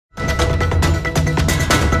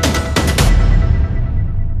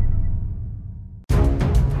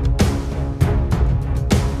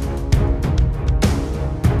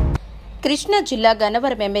కృష్ణా జిల్లా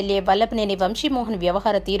గన్నవరం ఎమ్మెల్యే వల్లభనేని వంశీమోహన్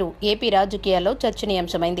వ్యవహార తీరు ఏపీ రాజకీయాల్లో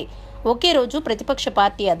చర్చనీయాంశమైంది. ఒకే రోజు ప్రతిపక్ష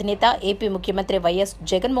పార్టీ అధినేత ఏపీ ముఖ్యమంత్రి వైఎస్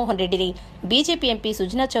జగన్మోహన్ రెడ్డిని బీజేపీ ఎంపీ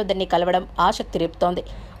సుజనా చౌదరిని కలవడం ఆసక్తి రేపుతోంది.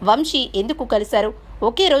 వంశీ ఎందుకు కలిశారు?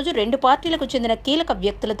 ఒకే రోజు రెండు పార్టీలకు చెందిన కీలక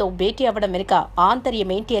వ్యక్తులతో భేటీ అవ్వడం వెనుక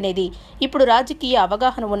ఆంతర్యమేంటి అనేది ఇప్పుడు రాజకీయ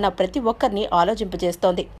అవగాహన ఉన్న ప్రతి ఒక్కరిని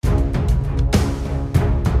ఆలోచింపజేస్తోంది.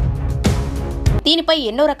 దీనిపై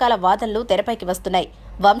ఎన్నో రకాల వాదనలు తెరపైకి వస్తున్నాయి.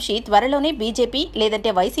 వంశీ త్వరలోనే బీజేపీ లేదంటే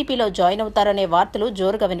వైసీపీలో జాయిన్ అవుతారనే వార్తలు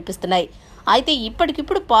జోరుగా వినిపిస్తున్నాయి. అయితే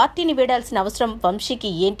ఇప్పటికిప్పుడు పార్టీని వీడాల్సిన అవసరం వంశీకి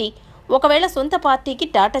ఏంటి? ఒకవేళ సొంత పార్టీకి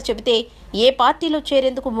టాటా చెబితే ఏ పార్టీలో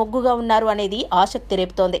చేరేందుకు మొగ్గుగా ఉన్నారు అనేది ఆసక్తి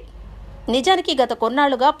రేపుతోంది. నిజానికి గత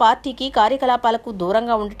కొన్నాళ్లుగా పార్టీకి కార్యకలాపాలకు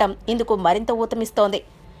దూరంగా ఉండటం ఇందుకు మరింత ఊతమిస్తోంది.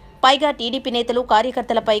 పైగా టీడీపీ నేతలు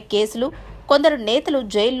కార్యకర్తలపై కేసులు, కొందరు నేతలు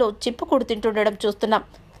జైల్లో చిప్పుకూడు తింటుండడం చూస్తున్నాం.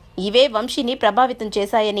 ఇవే వంశీని ప్రభావితం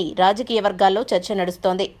చేశాయని రాజకీయ వర్గాల్లో చర్చ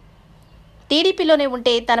నడుస్తోంది. టీడీపీలోనే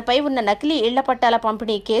ఉంటే తనపై ఉన్న నకిలీ ఇళ్ల పట్టాల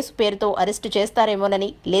పంపిణీ కేసు పేరుతో అరెస్టు చేస్తారేమోనని,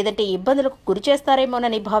 లేదంటే ఇబ్బందులకు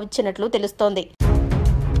గురిచేస్తారేమోనని భావించినట్లు తెలుస్తోంది.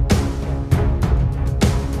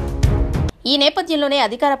 ఈ నేపథ్యంలోనే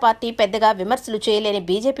అధికార పార్టీ పెద్దగా విమర్శలు చేయలేని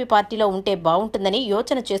బీజేపీ పార్టీలో ఉంటే బావుంటుందని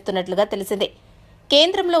యోచన చేస్తున్నట్లుగా తెలిసిందే.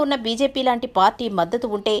 కేంద్రంలో ఉన్న బీజేపీ లాంటి పార్టీ మద్దతు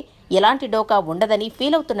ఉంటే ఎలాంటి డోకా ఉండదని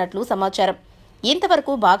ఫీలవుతున్నట్లు సమాచారం.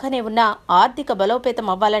 ఇంతవరకు బాగానే ఉన్న ఆర్థిక బలోపేతం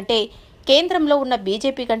అవ్వాలంటే కేంద్రంలో ఉన్న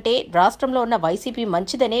బీజేపీ కంటే రాష్ట్రంలో ఉన్న వైసీపీ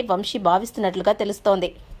మంచిదనే వంశీ భావిస్తున్నట్లుగా తెలుస్తోంది.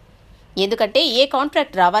 ఎందుకంటే ఏ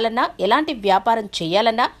కాంట్రాక్ట్ రావాలన్నా, ఎలాంటి వ్యాపారం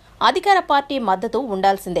చేయాలన్నా అధికార పార్టీ మద్దతు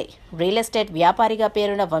ఉండాల్సిందే. రియల్ ఎస్టేట్ వ్యాపారిగా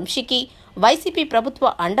పేరున్న వంశీకి వైసీపీ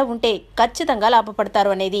ప్రభుత్వ అండ ఉంటే ఖచ్చితంగా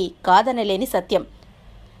లాభపడతారు అనేది కాదనలేని సత్యం.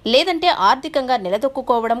 లేదంటే ఆర్థికంగా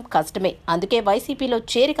నిలదొక్కుకోవడం కష్టమే. అందుకే వైసీపీలో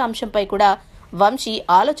చేరిక అంశంపై కూడా వంశీ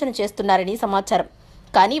ఆలోచన చేస్తున్నారని సమాచారం.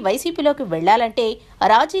 కానీ వైసీపీలోకి వెళ్లాలంటే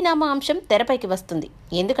రాజీనామా అంశం తెరపైకి వస్తుంది.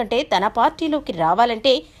 ఎందుకంటే తన పార్టీలోకి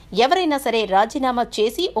రావాలంటే ఎవరైనా సరే రాజీనామా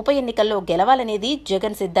చేసి ఉప ఎన్నికల్లో గెలవాలనేది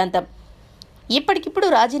జగన్ సిద్ధాంతం. ఇప్పటికిప్పుడు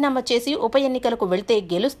రాజీనామా చేసి ఉప ఎన్నికలకు వెళ్తే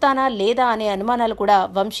గెలుస్తానా లేదా అనే అనుమానాలు కూడా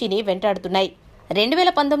వంశీని వెంటాడుతున్నాయి.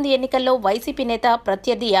 2019 ఎన్నికల్లో వైసీపీ నేత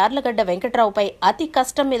ప్రత్యర్థి యార్లగడ్డ వెంకట్రావుపై అతి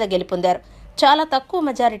కష్టం మీద గెలుపొందారు. చాలా తక్కువ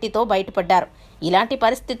మెజారిటీతో బయటపడ్డారు. ఇలాంటి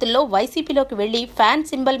పరిస్థితుల్లో వైసీపీలోకి వెళ్లి ఫ్యాన్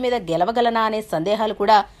సింబల్ మీద గెలవగలనా అనే సందేహాలు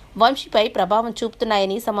కూడా వంశీపై ప్రభావం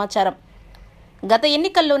చూపుతున్నాయని సమాచారం. గత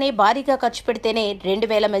ఎన్నికల్లోనే భారీగా ఖర్చు పెడితేనే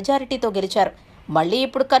 2000 మెజారిటీతో గెలిచారు. మళ్లీ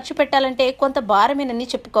ఇప్పుడు ఖర్చు పెట్టాలంటే కొంత భారమేనని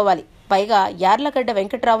చెప్పుకోవాలి. పైగా యార్లగడ్డ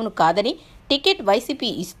వెంకట్రావును కాదని టికెట్ వైసీపీ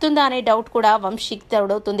ఇస్తుందా అనే డౌట్ కూడా వంశీకి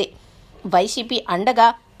తోడవుతుంది. వైసీపీ అండగా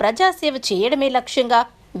ప్రజాసేవ చేయడమే లక్ష్యంగా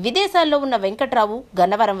విదేశాల్లో ఉన్న వెంకట్రావు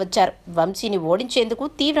గన్నవరం వచ్చారు. వంశీని ఓడించేందుకు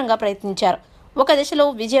తీవ్రంగా ప్రయత్నించారు. ఒక దశలో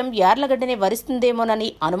విజయం యార్లగడ్డనే వరిస్తుందేమోనని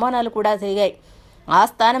అనుమానాలు కూడా తిరిగాయి. ఆ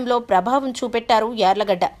స్థానంలో ప్రభావం చూపెట్టారు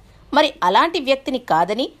యార్లగడ్డ. మరి అలాంటి వ్యక్తిని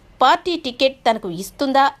కాదని పార్టీ టికెట్ తనకు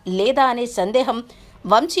ఇస్తుందా లేదా అనే సందేహం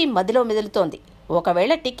వంశీ మదిలో మెదులుతోంది.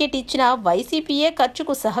 ఒకవేళ టికెట్ ఇచ్చినా వైసీపీయే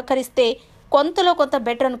ఖర్చుకు సహకరిస్తే కొంతలో కొంత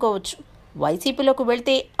బెటర్ అనుకోవచ్చు. వైసీపీలోకి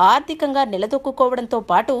వెళ్తే ఆర్థికంగా నిలదొక్కుకోవడంతో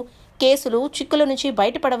పాటు కేసులు, చిక్కుల నుంచి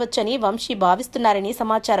బయటపడవచ్చని వంశీ భావిస్తున్నారని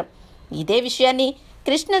సమాచారం. ఇదే విషయాన్ని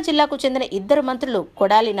కృష్ణా జిల్లాకు చెందిన ఇద్దరు మంత్రులు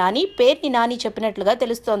కొడాలి నాని, పేర్ని నాని చెప్పినట్లుగా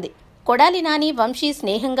తెలుస్తోంది. కొడాలి నాని వంశీ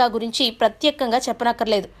స్నేహంగా గురించి ప్రత్యేకంగా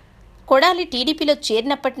చెప్పనక్కర్లేదు. కొడాలి టీడీపీలో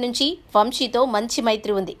చేరినప్పటి నుంచి వంశీతో మంచి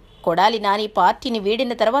మైత్రి ఉంది. కొడాలి నాని పార్టీని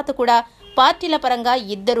వీడిన తర్వాత కూడా పార్టీల పరంగా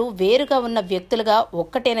ఇద్దరూ వేరుగా ఉన్న వ్యక్తులుగా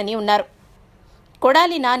ఒక్కటేనని ఉన్నారు.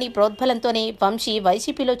 కొడాలి నాని ప్రోద్బలంతోనే వంశీ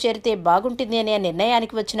వైసీపీలో చేరితే బాగుంటుంది అనే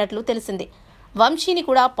నిర్ణయానికి వచ్చినట్లు తెలిసింది. వంశీని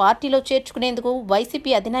కూడా పార్టీలో చేర్చుకునేందుకు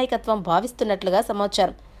వైసీపీ అధినాయకత్వం భావిస్తున్నట్లుగా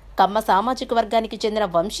సమాచారం. కమ్మ సామాజిక వర్గానికి చెందిన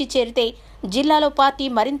వంశీ చేరితే జిల్లాలో పార్టీ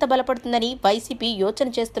మరింత బలపడుతుందని వైసీపీ యోచన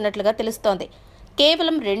చేస్తున్నట్లుగా తెలుస్తోంది.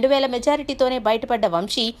 కేవలం 2000 మెజారిటీతోనే బయటపడ్డ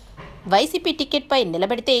వంశీ వైసీపీ టికెట్పై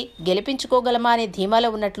నిలబెడితే గెలిపించుకోగలమా అనే ధీమాలో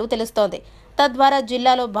ఉన్నట్లు తెలుస్తోంది. తద్వారా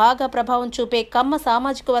జిల్లాలో బాగా ప్రభావం చూపే కమ్మ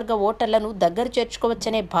సామాజిక వర్గ ఓటర్లను దగ్గర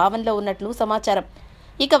చేర్చుకోవచ్చనే భావనలో ఉన్నట్లు సమాచారం.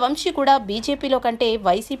 ఇక వంశీ కూడా బీజేపీలో కంటే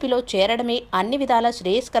వైసీపీలో చేరడమే అన్ని విధాలా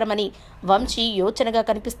శ్రేయస్కరమని వంశీ యోచనగా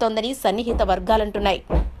కనిపిస్తోందని సన్నిహిత వర్గాలంటున్నాయి.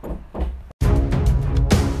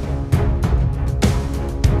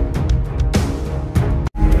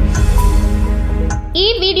 ఈ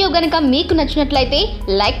వీడియో గనుక మీకు నచ్చినట్లయితే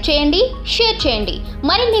లైక్ చేయండి, షేర్ చేయండి.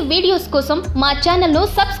 మరిన్ని వీడియోస్ కోసం మా ఛానల్ను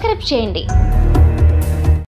సబ్స్క్రైబ్ చేయండి.